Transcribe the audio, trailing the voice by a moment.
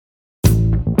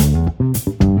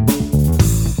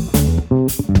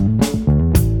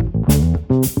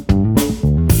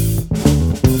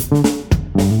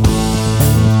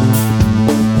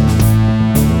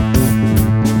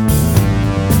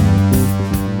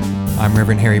I'm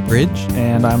Reverend Harry Bridge.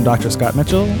 And I'm Dr. Scott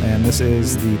Mitchell, and this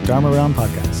is the Dharma Realm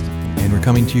Podcast. And we're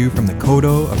coming to you from the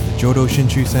Kodo of the Jodo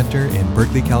Shinshu Center in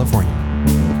Berkeley, California.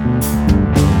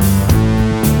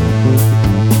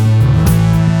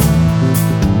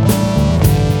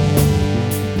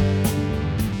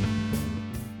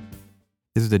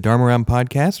 This is the Dharma Realm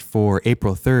Podcast for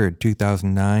April 3rd,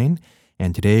 2009,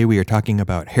 and today we are talking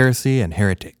about heresy and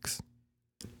heretics.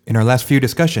 In our last few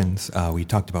discussions, we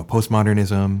talked about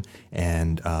postmodernism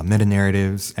and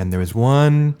meta-narratives, and there was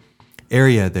one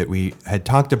area that we had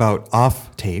talked about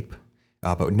off tape,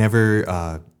 but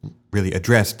never really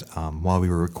addressed while we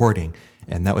were recording,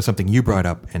 and that was something you brought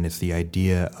up, and it's the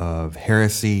idea of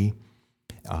heresy,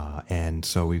 and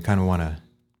so we kind of want to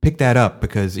pick that up,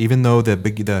 because even though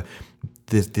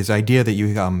this idea that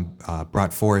you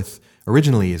brought forth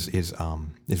originally is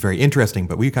very interesting,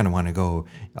 but we kind of want to go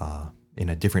in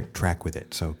a different track with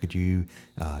it. So could you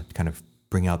kind of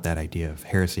bring out that idea of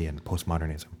heresy and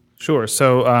postmodernism? Sure.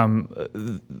 So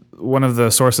one of the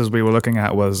sources we were looking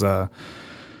at was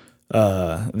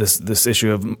this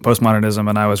issue of postmodernism,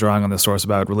 and I was drawing on this source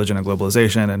about religion and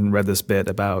globalization, and read this bit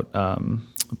about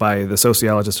by the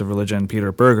sociologist of religion,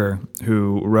 Peter Berger,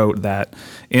 who wrote that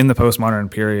in the postmodern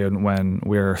period, when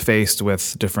we're faced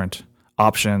with different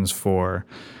options for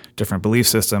different belief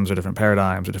systems or different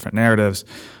paradigms or different narratives,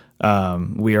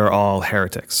 we are all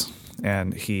heretics.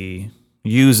 And he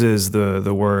uses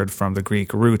the word from the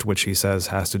Greek root, which he says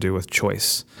has to do with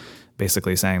choice,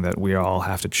 basically saying that we all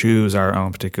have to choose our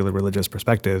own particular religious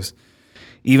perspectives.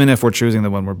 Even if we're choosing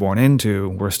the one we're born into,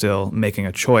 we're still making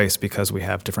a choice because we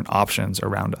have different options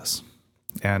around us.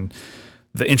 And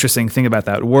the interesting thing about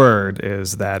that word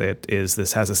is that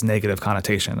this has this negative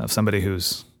connotation of somebody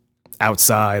who's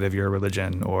outside of your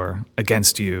religion or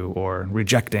against you or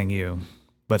rejecting you.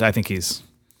 But I think he's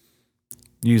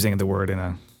using the word in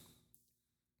a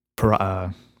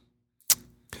well,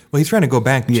 he's trying to go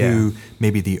back to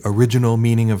maybe the original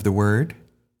meaning of the word,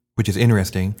 which is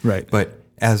interesting. Right. But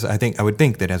I would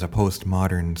think that as a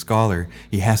postmodern scholar,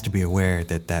 he has to be aware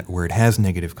that that word has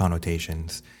negative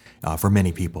connotations for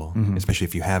many people, especially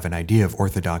if you have an idea of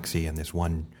orthodoxy and this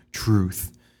one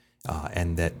truth,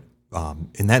 and that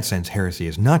in that sense, heresy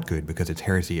is not good because it's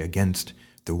heresy against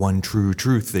the one true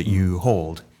truth that you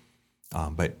hold.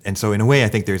 And so in a way, I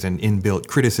think there's an inbuilt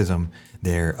criticism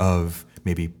there of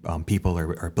maybe people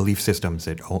or belief systems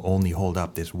that only hold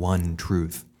up this one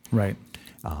truth. Right.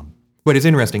 But it's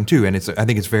interesting too, and I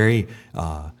think it's very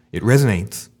it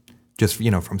resonates just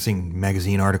from seeing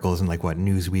magazine articles and like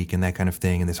Newsweek and that kind of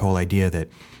thing, and this whole idea that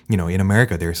in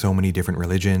America there are so many different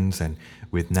religions, and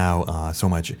with now so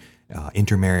much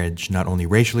intermarriage, not only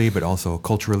racially but also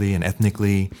culturally and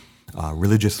ethnically,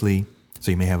 religiously. So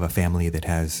you may have a family that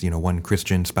has one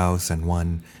Christian spouse and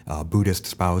one Buddhist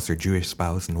spouse or Jewish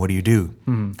spouse, and what do you do?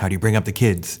 Mm-hmm. How do you bring up the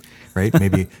kids? Right?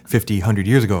 Maybe 50, 100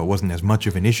 years ago, it wasn't as much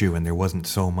of an issue, and there wasn't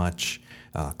so much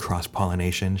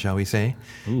cross-pollination, shall we say.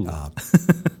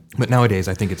 But nowadays,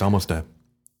 I think it's almost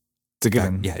it's a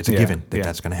given. It's a given that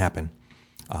that's going to happen.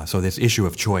 So this issue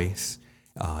of choice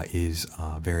is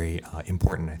very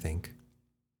important, I think.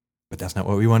 But that's not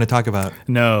what we want to talk about.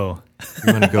 No.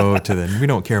 We want to go we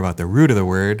don't care about the root of the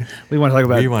word. We want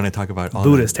to talk about all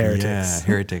Buddhist heretics. Yeah,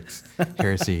 heretics,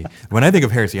 heresy. When I think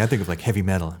of heresy, I think of heavy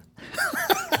metal.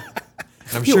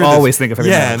 I'm you always think of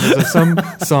heavy metal. Yeah, and there's some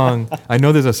song, I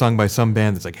know there's a song by some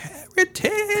band that's like,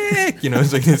 heretic!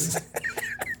 It's like this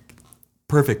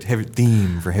perfect heavy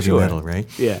theme for heavy metal, right?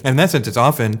 Yeah. And in that sense, it's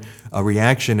often a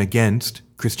reaction against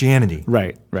Christianity.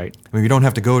 Right. I mean, you don't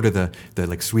have to go to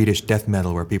the Swedish death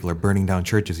metal where people are burning down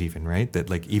churches even, right? That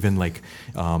even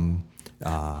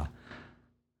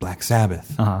Black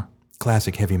Sabbath.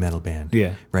 Classic heavy metal band.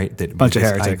 Yeah. Right? That bunch of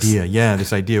heretics.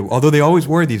 This idea. Although they always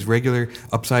wore these regular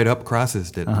upside up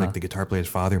crosses that the guitar player's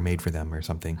father made for them or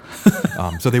something.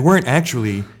 So they weren't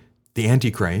actually the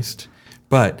Antichrist,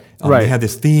 but they had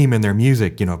this theme in their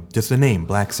music, just the name,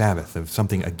 Black Sabbath, of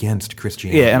something against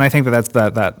Christianity. Yeah, and I think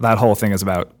that whole thing is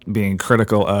about being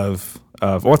critical of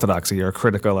orthodoxy, or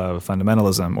critical of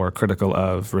fundamentalism, or critical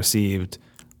of received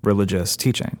religious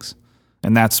teachings.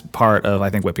 And that's part of,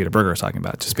 I think, what Peter Berger is talking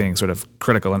about, just being sort of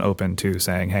critical and open to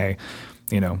saying, hey,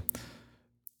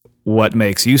 what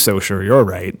makes you so sure you're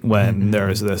right when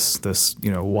there's this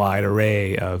wide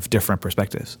array of different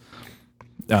perspectives.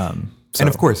 And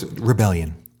of course,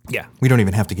 rebellion. Yeah. We don't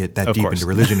even have to get that deep into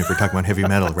religion if we're talking about heavy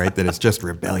metal, right? That it's just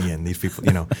rebellion. These people,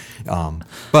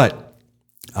 But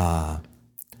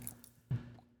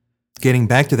getting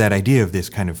back to that idea of this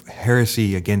kind of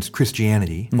heresy against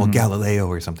Christianity, well, Galileo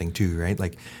or something too, right?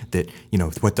 Like that,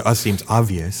 what to us seems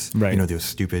obvious, right. Those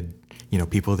stupid,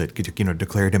 people that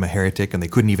declared him a heretic, and they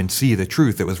couldn't even see the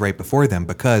truth that was right before them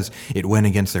because it went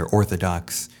against their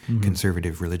orthodox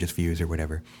conservative religious views or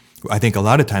whatever. I think a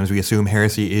lot of times we assume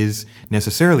heresy is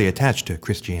necessarily attached to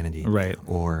Christianity, right?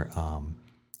 Or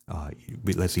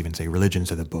let's even say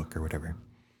religions of the book or whatever.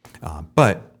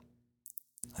 But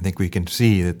I think we can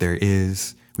see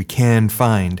that we can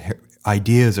find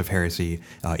ideas of heresy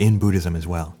in Buddhism as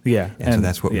well. Yeah. And so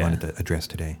that's what we wanted to address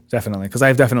today. Definitely. Because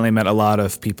I've definitely met a lot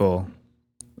of people,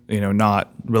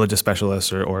 not religious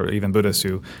specialists or even Buddhists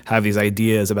who have these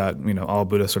ideas about, all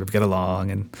Buddhists sort of get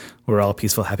along and we're all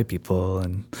peaceful, happy people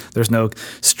and there's no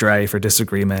strife or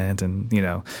disagreement and,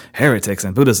 heretics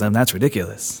in Buddhism, that's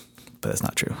ridiculous. But it's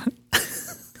not true.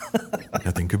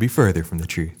 Nothing could be further from the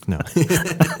truth. No.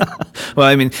 Well,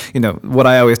 I mean, what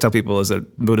I always tell people is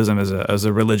that Buddhism is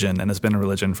a religion, and it's been a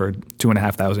religion for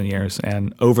 2,500 years.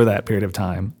 And over that period of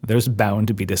time, there's bound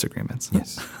to be disagreements.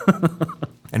 Yes.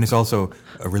 And it's also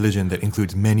a religion that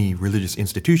includes many religious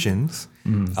institutions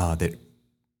that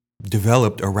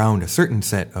developed around a certain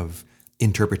set of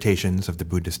interpretations of the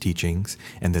Buddhist teachings,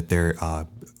 and that there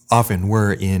often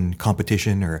were in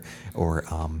competition or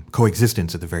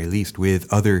coexistence at the very least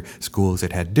with other schools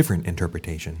that had different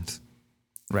interpretations.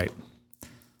 Right.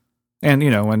 And,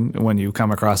 when you come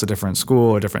across a different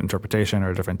school, a different interpretation, or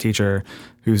a different teacher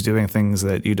who's doing things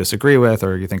that you disagree with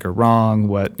or you think are wrong,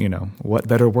 what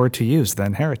better word to use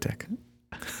than heretic?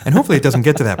 And hopefully it doesn't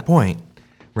get to that point,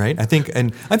 right? I think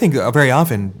very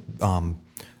often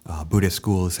Buddhist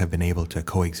schools have been able to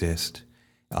coexist,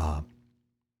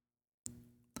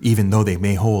 even though they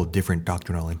may hold different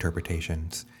doctrinal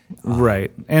interpretations.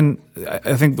 Right. And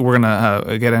I think we're going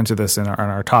to get into this in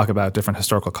our talk about different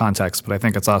historical contexts, but I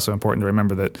think it's also important to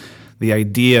remember that the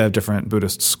idea of different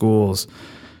Buddhist schools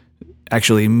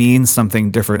actually means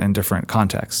something different in different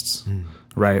contexts,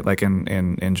 right? Like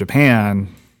in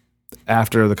Japan,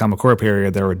 after the Kamakura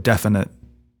period, there were definite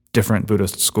different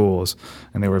Buddhist schools,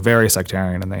 and they were very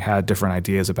sectarian, and they had different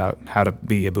ideas about how to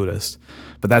be a Buddhist.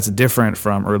 But that's different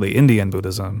from early Indian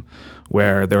Buddhism,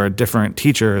 where there are different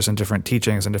teachers and different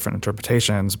teachings and different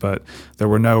interpretations, but there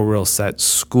were no real set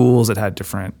schools that had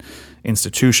different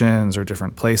institutions or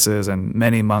different places, and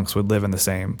many monks would live in the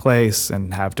same place and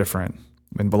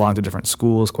belong to different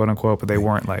schools, quote unquote, but they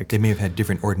weren't like... They may have had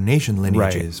different ordination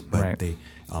lineages, right. but they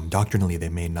doctrinally they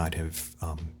may not have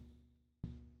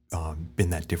been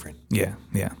that different. Yeah.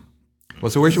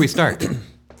 Well, so where should we start?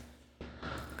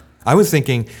 I was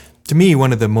thinking, to me,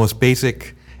 one of the most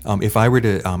basic, if I were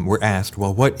to, were asked,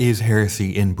 well, what is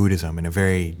heresy in Buddhism in a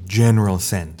very general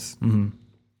sense? Mm-hmm.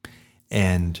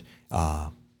 And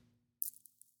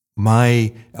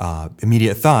my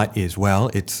immediate thought is, well,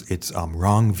 it's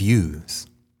wrong views.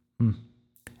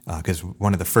 Because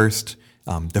one of the first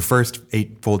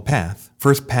eightfold path,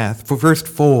 first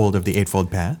fold of the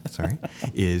eightfold path,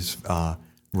 is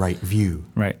right view.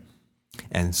 Right.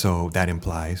 And so that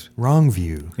implies wrong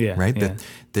view, right? Yeah.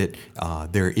 That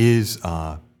there is,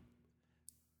 some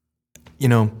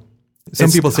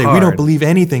It's people say hard. we don't believe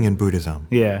anything in Buddhism.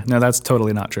 Yeah, no, that's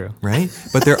totally not true. Right?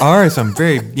 But there are some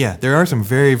very,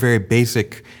 very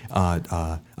basic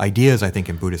ideas, I think,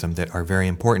 in Buddhism that are very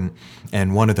important.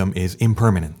 And one of them is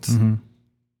impermanence. Mm-hmm.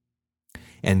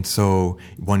 And so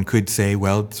one could say,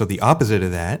 well, so the opposite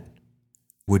of that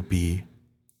would be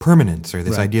permanence, or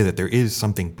this idea that there is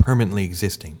something permanently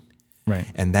existing. Right.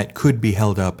 And that could be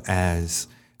held up as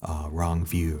wrong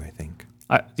view, I think.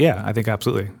 I think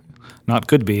absolutely. Not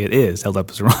could be, it is held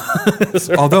up as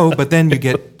wrong. But then you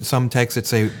get some texts that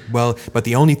say, well, but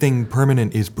the only thing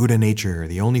permanent is Buddha nature.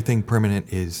 The only thing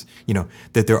permanent is,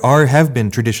 that there have been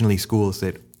traditionally schools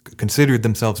that considered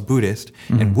themselves Buddhist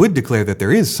and would declare that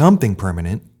there is something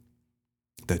permanent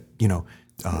that,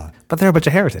 but they're a bunch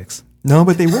of heretics. No,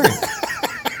 but they weren't.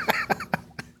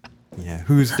 Yeah,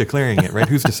 who's declaring it, right?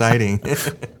 Who's deciding?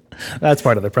 That's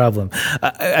part of the problem.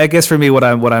 I guess for me, what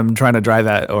I'm trying to drive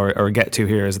at or get to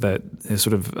here is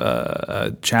sort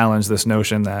of challenge this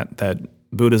notion that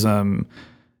Buddhism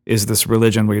is this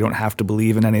religion where you don't have to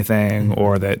believe in anything,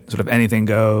 or that sort of anything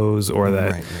goes, or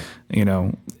that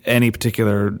any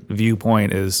particular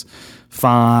viewpoint is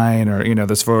fine, or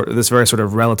this very sort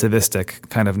of relativistic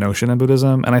kind of notion in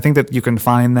Buddhism. And I think that you can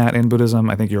find that in Buddhism.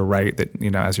 I think you're right that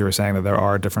as you were saying, that there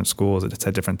are different schools that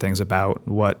said different things about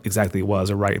what exactly was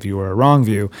a right view or a wrong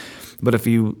view. But if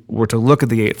you were to look at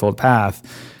the Eightfold Path,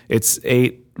 it's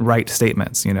 8 right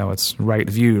statements. It's right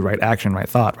view, right action, right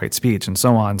thought, right speech, and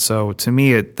so on. So to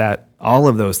me, that all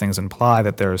of those things imply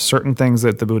that there are certain things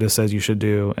that the Buddha says you should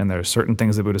do, and there are certain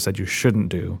things the Buddha said you shouldn't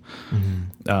do.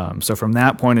 Mm-hmm. So from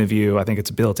that point of view, I think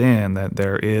it's built in that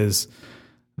there is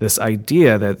this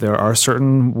idea that there are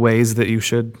certain ways that you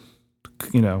should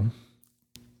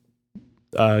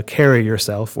carry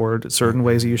yourself, or certain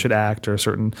ways that you should act, or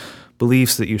certain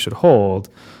beliefs that you should hold.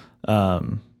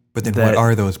 But then what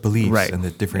are those beliefs, right? And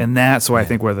the different, and that's where I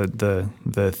think where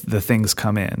the things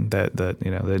come in, that the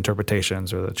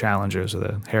interpretations or the challenges or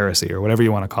the heresy or whatever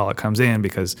you want to call it comes in,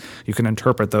 because you can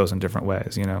interpret those in different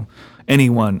ways. Any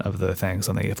one of the things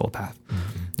on the Eightfold Path,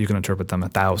 you can interpret them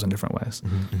 1,000 different ways.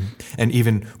 And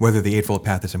even whether the Eightfold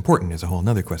Path is important is a whole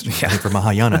other question. Yeah. I think for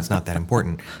Mahayana, it's not that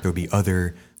important. There would be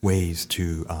other ways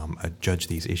to judge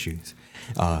these issues.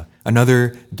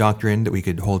 Another doctrine that we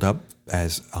could hold up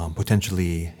as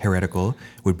potentially heretical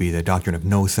would be the doctrine of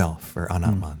no self, or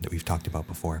anatman, that we've talked about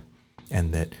before.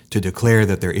 And that to declare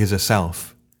that there is a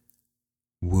self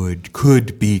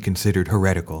could be considered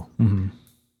heretical.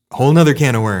 A whole nother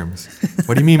can of worms.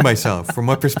 What do you mean by self? From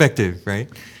what perspective, right?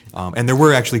 And there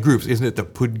were actually groups. Isn't it the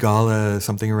Pudgala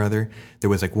something or other? There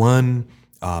was like one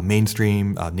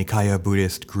mainstream Nikaya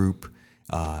Buddhist group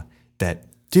that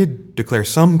did declare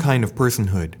some kind of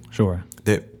personhood. Sure.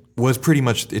 That was pretty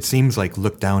much, it seems like,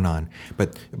 looked down on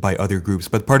by other groups.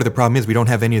 But part of the problem is we don't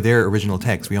have any of their original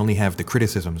texts. We only have the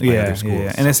criticisms by other schools.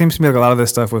 Yeah. And it seems to me like a lot of this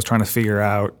stuff was trying to figure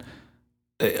out.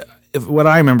 What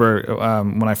I remember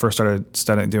when I first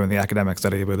started doing the academic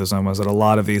study of Buddhism was that a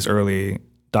lot of these early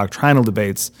doctrinal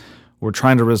debates were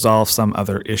trying to resolve some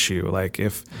other issue. Like,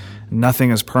 if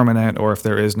nothing is permanent, or if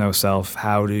there is no self,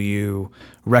 how do you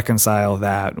reconcile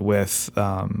that with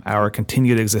our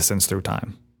continued existence through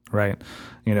time, right?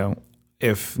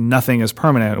 If nothing is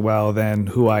permanent, well, then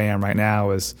who I am right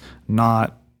now is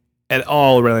not at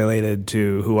all related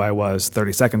to who I was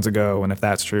 30 seconds ago. And if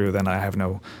that's true, then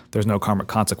there's no karmic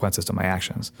consequences to my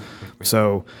actions.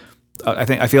 So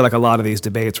I feel like a lot of these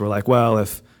debates were like, well,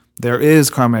 if there is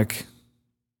karmic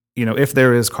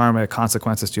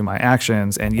consequences to my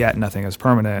actions, and yet nothing is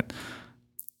permanent,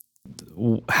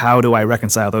 how do I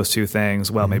reconcile those two things?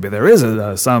 Well, maybe there is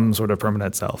some sort of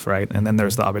permanent self, right? And then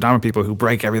there's the Abhidharma people who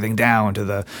break everything down to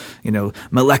the,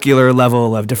 molecular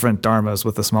level of different dharmas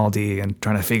with a small d, and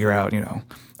trying to figure out,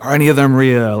 are any of them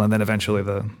real? And then eventually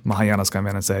the Mahayanas come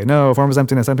in and say, no, form is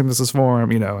emptiness is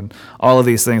form, and all of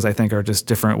these things I think are just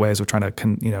different ways of trying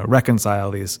to,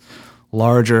 reconcile these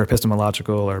larger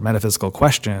epistemological or metaphysical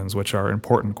questions, which are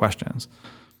important questions.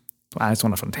 I just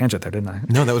went off on a tangent there, didn't I?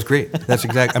 No, that was great. That's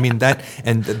exact. I mean, that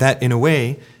in a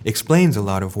way explains a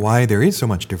lot of why there is so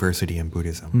much diversity in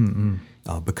Buddhism.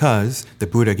 Because the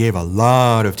Buddha gave a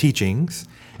lot of teachings,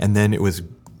 and then it was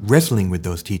wrestling with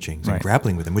those teachings and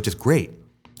grappling with them, which is great.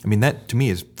 I mean, that to me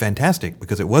is fantastic,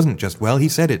 because it wasn't just, well, he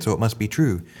said it, so it must be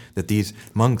true. That these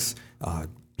monks,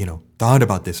 thought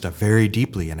about this stuff very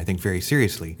deeply, and I think very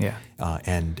seriously. Yeah.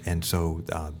 And so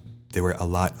there were a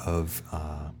lot of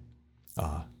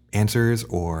answers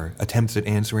or attempts at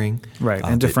answering. Right,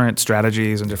 and different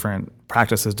strategies and different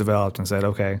practices developed, and said,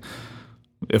 okay,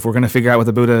 if we're going to figure out what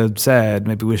the Buddha said,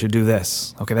 maybe we should do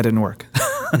this. Okay, that didn't work.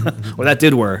 Or that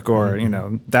did work, or,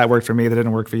 that worked for me, that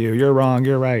didn't work for you. You're wrong,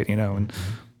 you're right,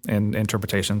 and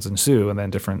interpretations ensue, and then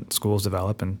different schools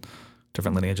develop, and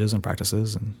different lineages and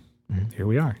practices, and here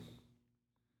we are.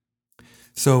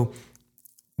 So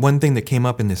one thing that came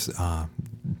up in this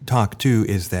talk, too,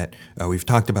 is that we've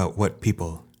talked about what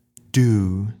people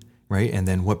do, right, and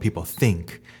then what people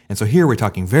think. And so here we're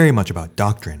talking very much about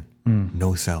doctrine,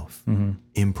 no self,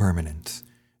 impermanence,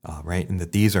 right, and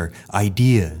that these are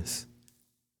ideas,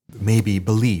 maybe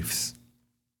beliefs,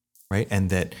 right, and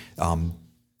that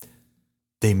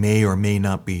they may or may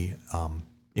not be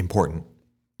important,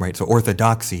 right? So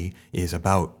orthodoxy is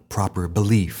about proper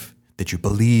belief, that you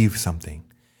believe something.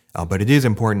 But it is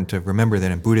important to remember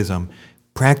that in Buddhism,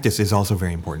 practice is also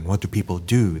very important. What do people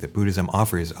do? That Buddhism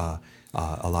offers a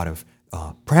lot of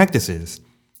practices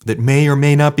that may or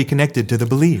may not be connected to the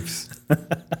beliefs.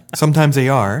 Sometimes they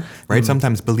are, right?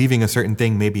 Sometimes believing a certain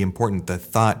thing may be important. The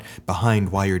thought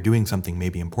behind why you're doing something may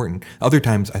be important. Other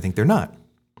times, I think they're not,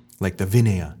 like the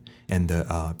Vinaya and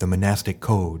the monastic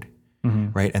code.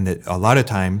 Right, and that a lot of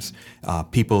times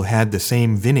people had the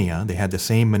same Vinaya, they had the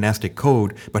same monastic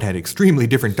code, but had extremely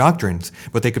different doctrines.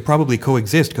 But they could probably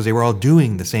coexist because they were all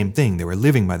doing the same thing. They were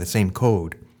living by the same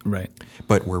code. Right.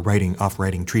 But were writing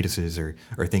treatises or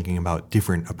thinking about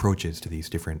different approaches to these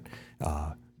different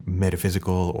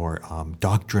metaphysical or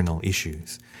doctrinal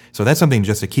issues. So that's something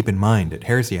just to keep in mind. At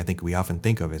Heresy, I think we often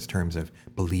think of as terms of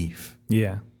belief.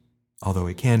 Yeah. Although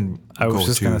it can. I was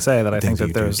just going to say that I think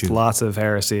that there's lots of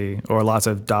heresy, or lots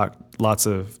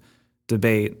of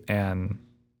debate and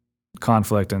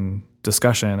conflict and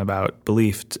discussion about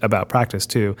belief, about practice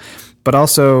too, but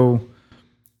also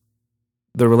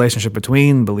the relationship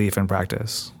between belief and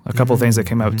practice. A couple of things that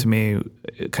came out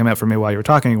for me while you were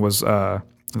talking was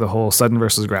the whole sudden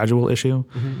versus gradual issue.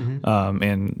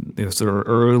 In sort of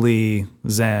early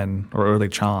Zen or early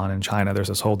Chan in China, there's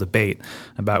this whole debate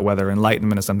about whether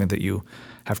enlightenment is something that you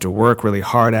have to work really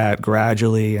hard at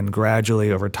gradually, and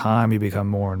gradually over time you become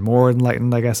more and more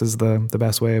enlightened, I guess is the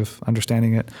best way of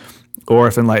understanding it. Or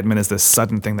if enlightenment is this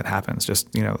sudden thing that happens,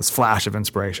 just, this flash of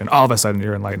inspiration, all of a sudden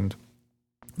you're enlightened,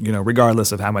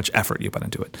 regardless of how much effort you put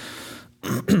into it.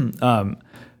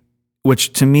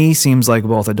 Which to me seems like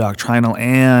both a doctrinal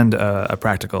and a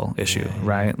practical issue,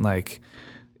 right? Like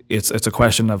it's a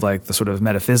question of like the sort of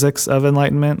metaphysics of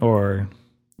enlightenment, or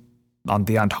on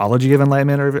the ontology of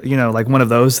enlightenment, or like one of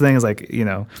those things, like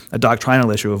a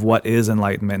doctrinal issue of what is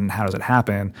enlightenment and how does it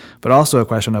happen, but also a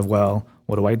question of, well,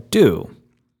 what do I do?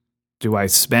 Do I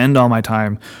spend all my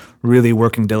time really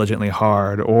working diligently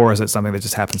hard, or is it something that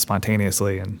just happens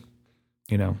spontaneously and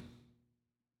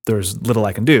there's little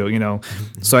I can do,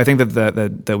 So I think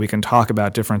that we can talk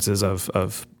about differences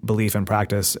of belief and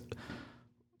practice,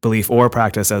 belief or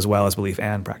practice, as well as belief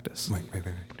and practice. Right.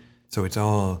 So it's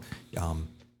all,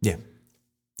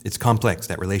 it's complex,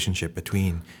 that relationship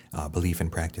between belief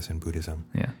and practice in Buddhism.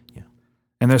 Yeah.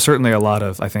 And there's certainly a lot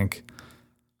of, I think,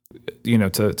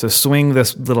 to swing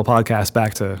this little podcast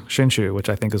back to Shinshu, which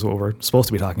I think is what we're supposed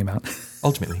to be talking about.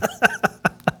 Ultimately.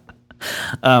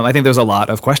 I think there's a lot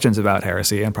of questions about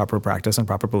heresy and proper practice and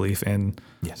proper belief in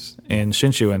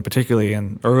Shinshu, and particularly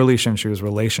in early Shinshu's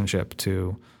relationship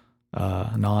to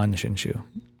non-Shinshu.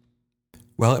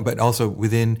 Well, but also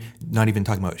within, not even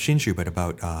talking about Shinshu, but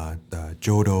about the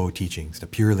Jodo teachings, the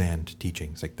Pure Land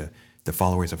teachings, like the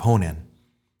followers of Honen,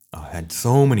 had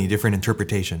so many different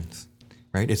interpretations,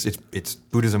 right? It's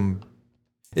Buddhism.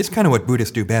 It's kind of what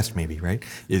Buddhists do best, maybe, right?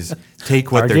 Is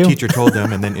take what their teacher told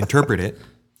them and then interpret it.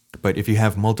 But if you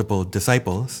have multiple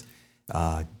disciples,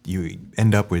 you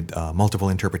end up with multiple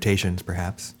interpretations,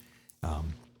 perhaps.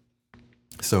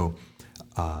 So,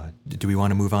 do we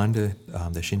want to move on to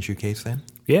the Shinshu case then?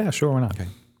 Yeah, sure, why not? Okay.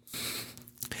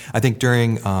 I think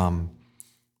during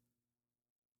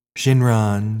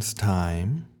Shinran's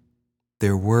time,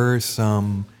 there were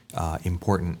some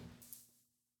important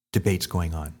debates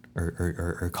going on,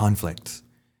 or conflicts,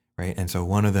 right? And so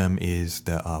one of them is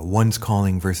the one's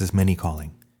calling versus many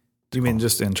calling. Do you mean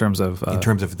just in terms of... in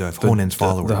terms of the Honen's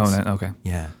followers. The Honen, okay.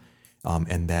 Yeah.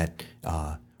 And that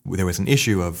there was an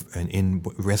issue of, in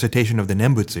recitation of the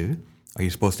Nembutsu, are you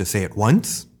supposed to say it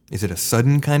once? Is it a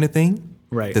sudden kind of thing?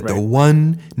 Right. That the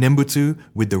one Nembutsu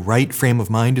with the right frame of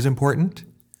mind is important?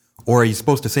 Or are you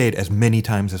supposed to say it as many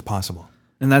times as possible?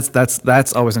 And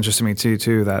that's always interesting to me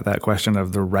too, that question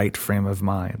of the right frame of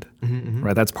mind,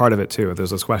 right? That's part of it too.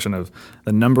 There's this question of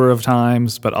the number of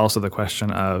times, but also the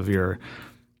question of your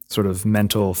sort of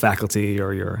mental faculty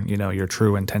or your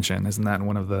true intention. Isn't that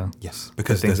one of the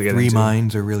because things the three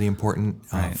minds are really important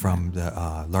from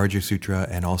the larger sutra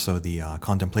and also the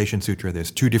Contemplation Sutra. There's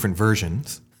two different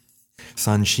versions,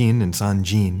 Sanshin and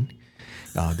Sanjin.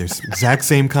 There's exact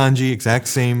same kanji, exact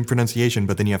same pronunciation,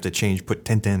 but then you have to put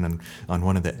tenten on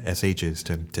one of the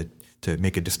SHs to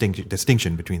make a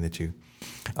distinction between the two.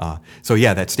 So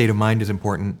that state of mind is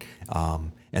important.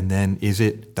 And then is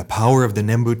it the power of the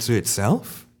Nembutsu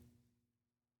itself?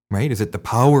 Right? Is it the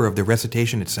power of the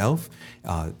recitation itself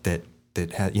that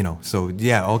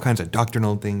all kinds of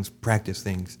doctrinal things, practice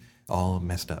things, all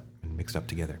messed up and mixed up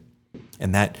together.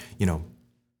 And that,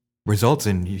 results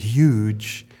in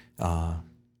huge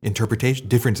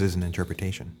differences in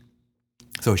interpretation.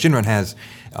 So Shinran has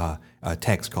a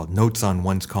text called Notes on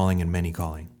One's Calling and Many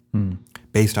Calling,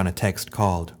 based on a text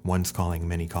called One's Calling,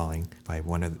 Many Calling by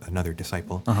another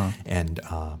disciple. And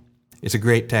it's a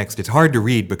great text. It's hard to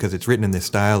read because it's written in this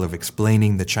style of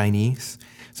explaining the Chinese.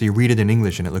 So you read it in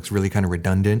English and it looks really kind of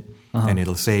redundant, and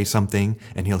it'll say something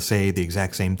and he'll say the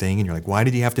exact same thing, and you're like, why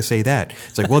did he have to say that?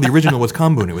 It's like, well, the original was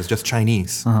Kambun. It was just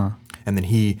Chinese. And then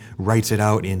he writes it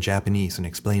out in Japanese and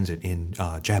explains it in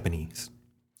Japanese.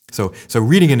 So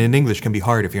reading it in English can be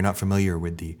hard if you're not familiar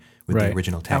with the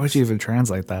original text. How would you even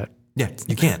translate that? Yeah,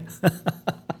 you can't.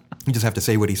 You just have to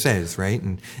say what he says, right?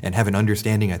 And have an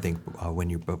understanding, I think,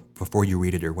 before you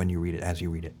read it or when you read it, as you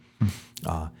read it.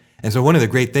 And so one of the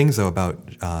great things, though, about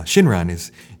Shinran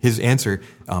is his answer.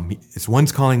 It's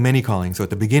one's calling, many calling. So at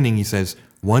the beginning he says,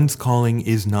 one's calling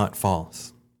is not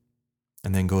false.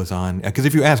 And then goes on, because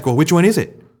if you ask, well, which one is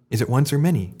it? Is it once or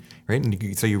many? Right?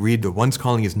 And so you read the one's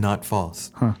calling is not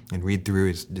false, and read through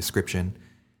his description.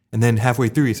 And then halfway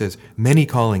through he says, many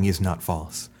calling is not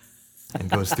false. And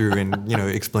goes through and,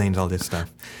 explains all this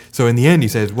stuff. So in the end he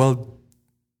says, well,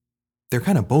 they're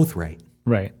kind of both right.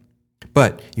 Right.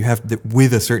 But you have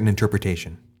with a certain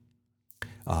interpretation.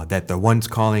 that the ones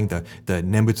calling, the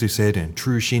Nembutsu said, and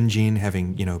true Shinjin,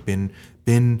 having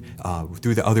been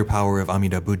through the other power of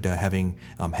Amida Buddha, having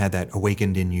had that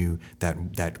awakened in you,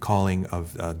 that calling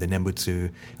of the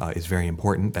Nembutsu is very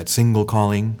important. That single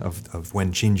calling of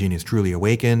when Shinjin is truly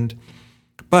awakened.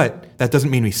 But that doesn't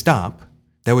mean we stop.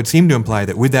 That would seem to imply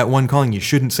that with that one calling, you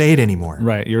shouldn't say it anymore.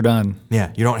 Right, you're done.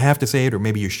 Yeah, you don't have to say it, or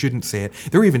maybe you shouldn't say it.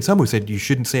 There were even some who said you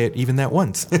shouldn't say it even that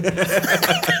once.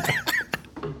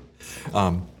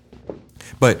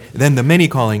 But then the many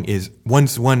calling is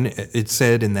once it's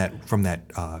said in that from that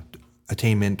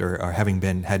attainment or having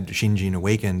had Shinjin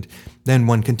awakened, then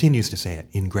one continues to say it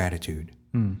in gratitude.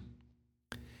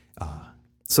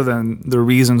 So then the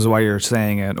reasons why you're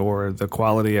saying it, or the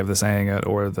quality of the saying it,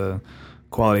 or the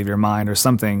quality of your mind, or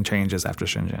something changes after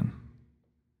Shinjin.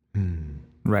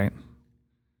 Right?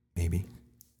 Maybe.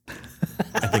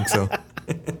 I think so.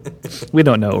 We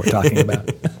don't know what we're talking about.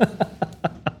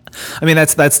 I mean,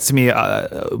 that's to me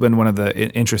been one of the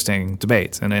interesting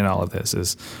debates in all of this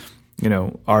is,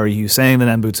 are you saying the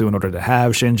Nembutsu in order to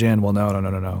have Shinjin? Well,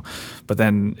 no. But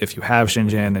then if you have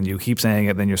Shinjin and you keep saying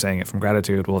it, then you're saying it from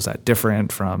gratitude. Well, is that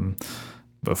different from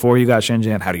before you got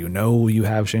Shinjin? How do you know you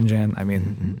have Shinjin? I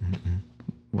mean,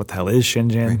 what the hell is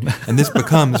Shinjin? Right. And this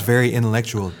becomes very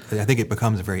intellectual. I think it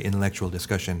becomes a very intellectual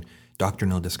discussion,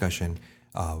 doctrinal discussion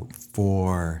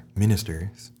for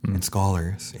ministers and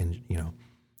scholars and,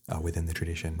 within the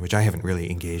tradition, which I haven't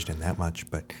really engaged in that much.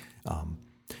 But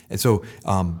and so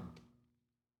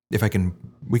if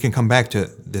we can come back to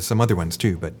there's some other ones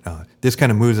too. But this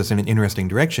kind of moves us in an interesting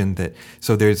direction.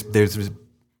 So there's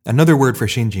another word for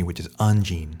Shinjin, which is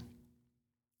Anjin.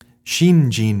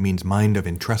 Shinjin means mind of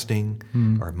entrusting,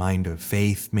 or mind of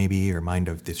faith, maybe, or mind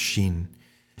of this Shin.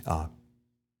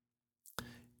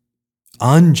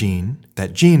 Anjin,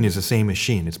 that Jin is the same as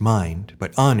Shin, it's mind,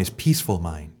 but An is peaceful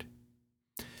mind.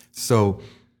 So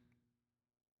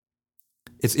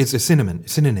it's a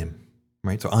synonym,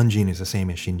 right? So Anjin is the same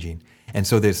as Shinjin. And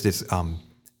so there's this,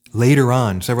 later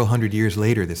on, several hundred years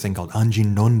later, this thing called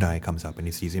Anjin Nondai comes up, and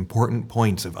it's these important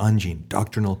points of Anjin,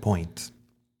 doctrinal points.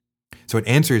 So it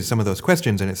answers some of those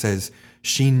questions, and it says,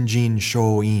 Shinjin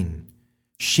Shoin.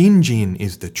 Shinjin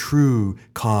is the true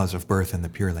cause of birth in the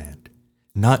Pure Land,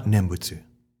 not Nembutsu.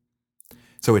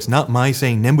 So it's not my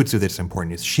saying Nembutsu that's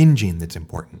important, it's Shinjin that's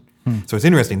important. So it's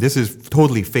interesting. This is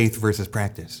totally faith versus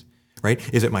practice, right?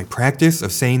 Is it my practice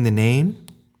of saying the name,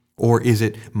 or is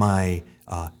it my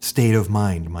state of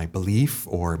mind, my belief,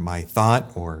 or my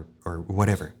thought, or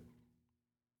whatever?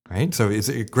 Right? So it's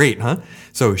great, huh?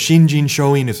 So Shinjin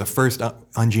Shoin is the first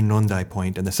Anjin Nondai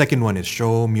point, and the second one is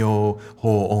Sho Myo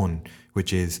Ho On,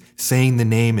 which is saying the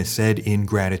name is said in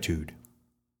gratitude.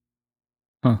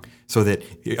 So that,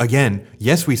 again,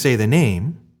 yes, we say the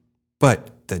name, but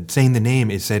saying the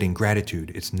name is said in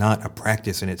gratitude. It's not a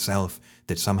practice in itself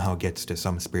that somehow gets to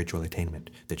some spiritual attainment.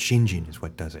 That Shinjin is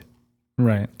what does it.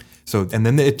 Right. So, and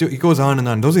then it goes on and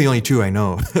on. Those are the only two I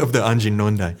know of the Anjin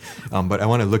Nondai. But I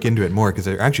want to look into it more because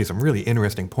there are actually some really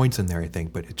interesting points in there, I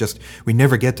think. But we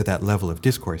never get to that level of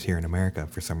discourse here in America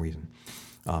for some reason.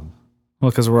 Well,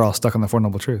 because we're all stuck on the Four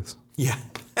Noble Truths. Yeah.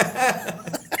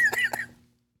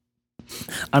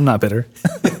 I'm not bitter.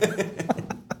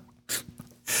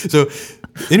 So,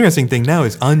 the interesting thing now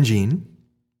is Anjin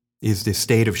is this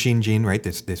state of Shinjin, right?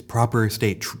 This proper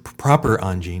state, proper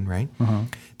Anjin, right?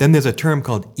 Then there's a term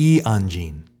called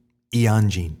I-Anjin.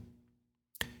 I-Anjin.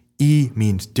 I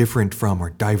means different from or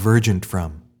divergent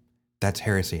from. That's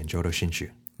heresy in Jodo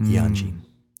Shinshu. I-Anjin.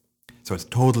 So it's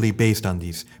totally based on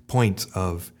these points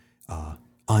of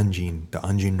Anjin, the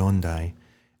Anjin Nondai,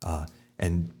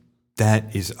 and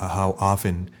that is how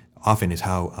often is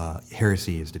how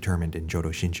heresy is determined in Jodo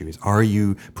Shinshu. Is are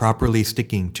you properly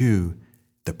sticking to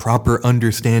the proper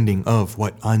understanding of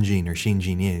what Anjin or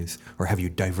Shinjin is, or have you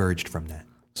diverged from that?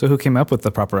 So who came up with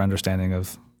the proper understanding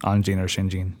of Anjin or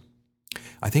Shinjin?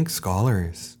 I think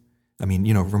scholars. I mean,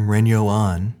 from Renyo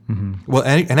on. Well,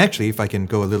 and actually, if I can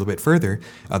go a little bit further,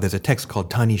 there's a text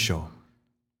called Tanisho.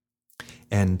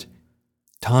 And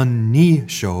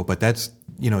Tanisho, but that's,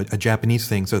 a Japanese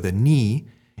thing. So the ni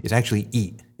is actually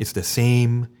I. It's the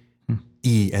same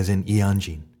I as in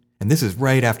I-Anjin. And this is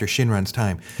right after Shinran's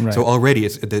time. Right. So already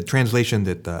it's the translation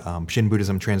that the Shin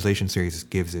Buddhism translation series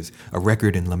gives is a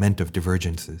record and lament of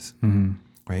divergences.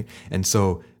 Right? And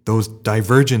so those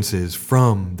divergences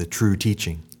from the true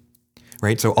teaching.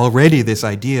 Right? So already this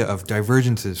idea of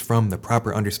divergences from the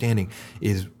proper understanding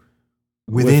is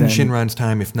within Shinran's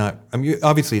time, if not,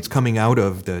 obviously it's coming out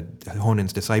of the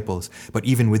Honin's disciples, but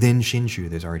even within Shinshu,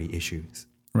 there's already issues.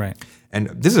 Right. And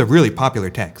this is a really popular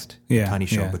text,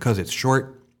 Tanisho, because it's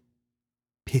short,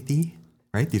 pithy,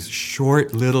 right? These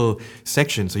short little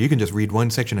sections. So you can just read one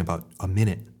section in about a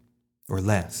minute or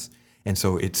less. And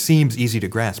so it seems easy to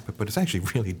grasp, but it's actually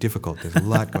really difficult. There's a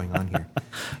lot going on here.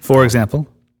 For example?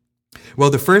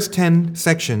 Well, the first 10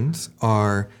 sections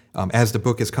are, as the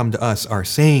book has come to us, are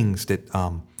sayings that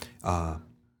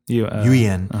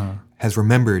Yuyan has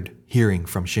remembered hearing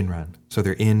from Shinran. So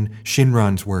they're in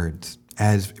Shinran's words,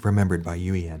 as remembered by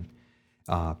Yuyan.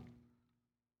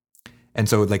 And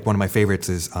so, like, one of my favorites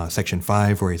is section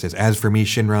 5, where he says, "As for me,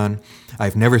 Shinran,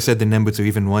 I've never said the Nembutsu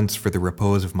even once for the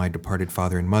repose of my departed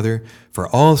father and mother, for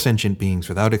all sentient beings,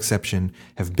 without exception,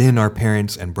 have been our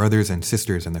parents and brothers and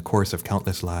sisters in the course of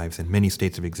countless lives and many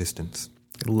states of existence.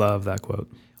 I love that quote.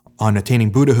 On attaining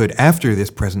Buddhahood after this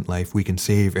present life, we can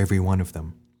save every one of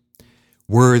them.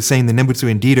 Were saying the Nembutsu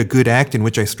indeed a good act in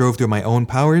which I strove through my own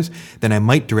powers, then I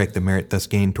might direct the merit thus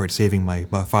gained towards saving my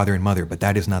father and mother, but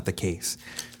that is not the case."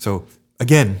 So,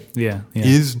 again,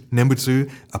 is Nembutsu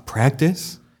a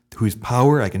practice whose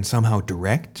power I can somehow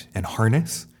direct and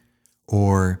harness?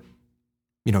 Or,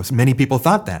 many people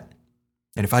thought that.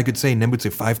 And if I could say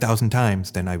Nembutsu 5,000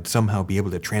 times, then I would somehow be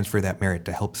able to transfer that merit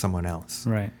to help someone else.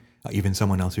 Right. Even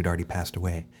someone else who'd already passed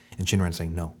away. And Shinran's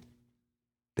saying, no.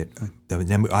 That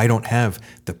I don't have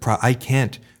I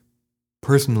can't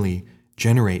personally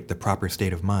generate the proper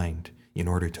state of mind in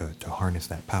order to harness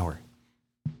that power.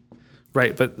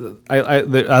 Right, but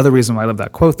the other reason why I love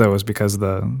that quote, though, is because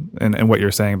and what you're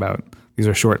saying about these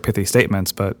are short, pithy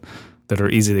statements, but that are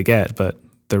easy to get, but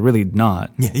they're really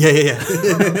not. Yeah.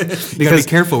 You gotta be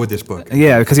careful with this book.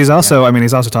 Yeah, because he's also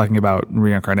talking about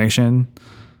reincarnation.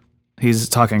 He's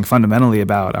talking fundamentally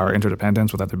about our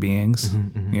interdependence with other beings.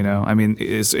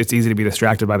 It's easy to be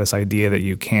distracted by this idea that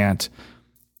you can't,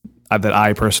 that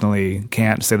I personally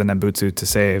can't say the Nembutsu to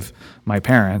save my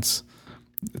parents,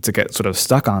 to get sort of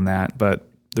stuck on that. But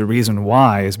the reason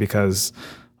why is because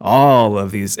all of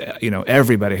these,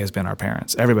 everybody has been our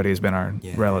parents. Everybody has been our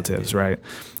relatives, right?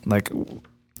 Like,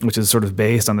 which is sort of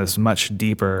based on this much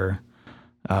deeper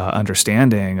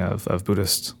understanding of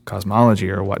Buddhist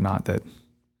cosmology or whatnot that,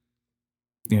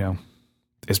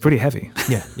 is pretty heavy.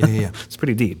 Yeah. It's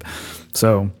pretty deep.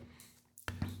 So,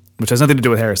 which has nothing to do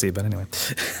with heresy, but anyway.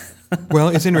 Well,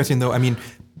 it's interesting, though. I mean,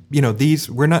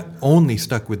 we're not only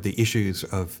stuck with the issues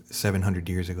of 700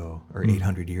 years ago or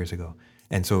 800 years ago.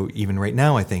 And so even right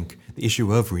now, I think the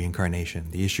issue of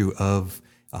reincarnation, the issue of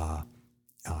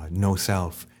no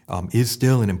self, is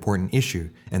still an important issue.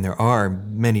 And there are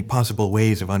many possible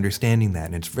ways of understanding that.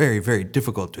 And it's very, very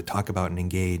difficult to talk about and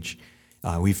engage.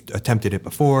 We've attempted it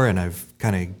before, and I've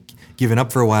kind of given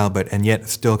up for a while, and yet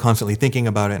still constantly thinking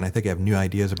about it, and I think I have new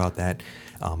ideas about that.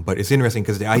 But it's interesting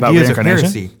because the ideas of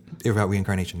heresy, about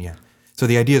reincarnation, yeah. So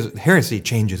the ideas of heresy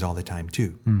changes all the time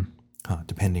too,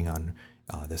 depending on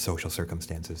the social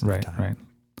circumstances of the time. Right.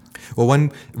 Well,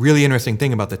 one really interesting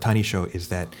thing about the Tanisho is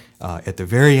that at the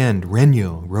very end,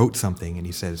 Renyo wrote something, and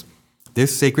he says,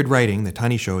 "This sacred writing, the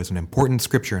Tanisho, is an important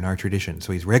scripture in our tradition."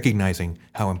 So he's recognizing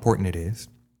how important it is.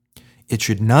 "It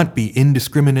should not be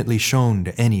indiscriminately shown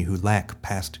to any who lack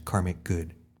past karmic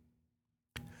good."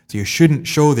 So you shouldn't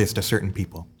show this to certain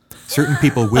people. Certain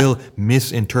people will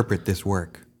misinterpret this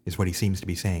work, is what he seems to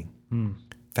be saying.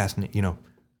 Fascinating,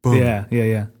 boom.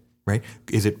 Yeah. Right?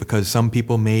 Is it because some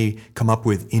people may come up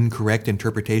with incorrect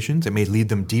interpretations? It may lead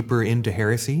them deeper into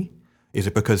heresy? Is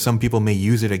it because some people may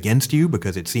use it against you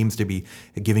because it seems to be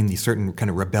giving these certain kind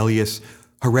of rebellious,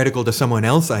 heretical to someone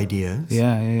else ideas?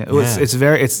 Yeah. Well, it's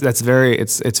very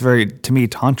to me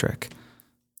tantric.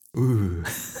 Ooh.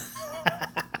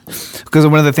 Because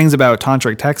one of the things about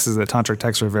tantric texts is that tantric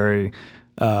texts are very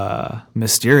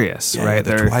mysterious, right?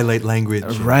 The Twilight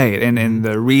language. Right. And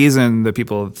the reason that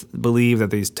people believe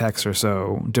that these texts are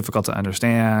so difficult to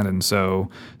understand and so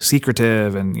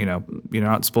secretive, and, you're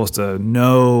not supposed to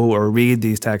know or read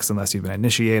these texts unless you've been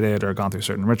initiated or gone through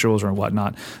certain rituals or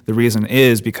whatnot. The reason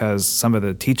is because some of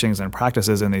the teachings and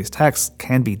practices in these texts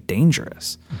can be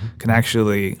dangerous, can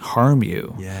actually harm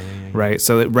you. Right.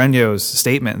 So that Renyo's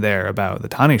statement there about the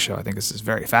Tanisho, I think this is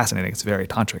very fascinating. It's very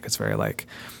tantric. It's very like,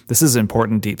 this is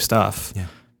important, deep stuff. Yeah.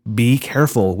 Be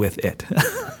careful with it.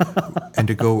 And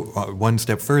to go one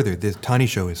step further, this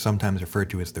Tanisho is sometimes referred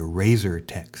to as the razor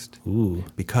text. Ooh.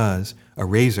 Because a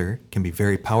razor can be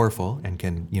very powerful and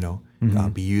can,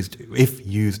 be used, if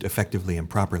used effectively and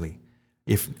properly.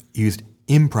 If used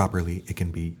improperly, it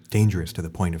can be dangerous to the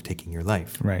point of taking your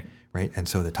life. Right. And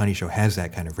so the Tanisho has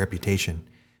that kind of reputation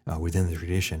within the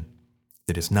tradition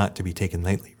that is not to be taken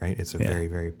lightly, right? It's a very,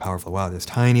 very powerful, this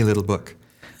tiny little book.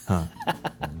 Well,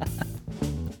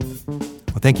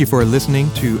 thank you for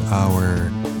listening to our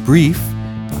brief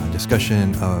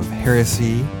discussion of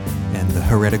heresy and the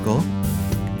heretical.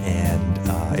 And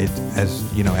as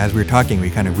we were talking, we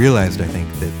kind of realized, I think,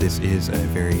 that this is a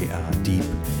very deep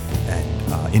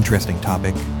and interesting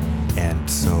topic. And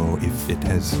so if it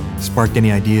has sparked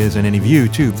any ideas and any of you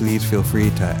too, please feel free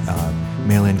to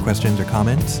mail in questions or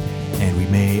comments, and we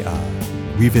may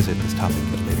revisit this topic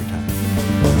at a later time.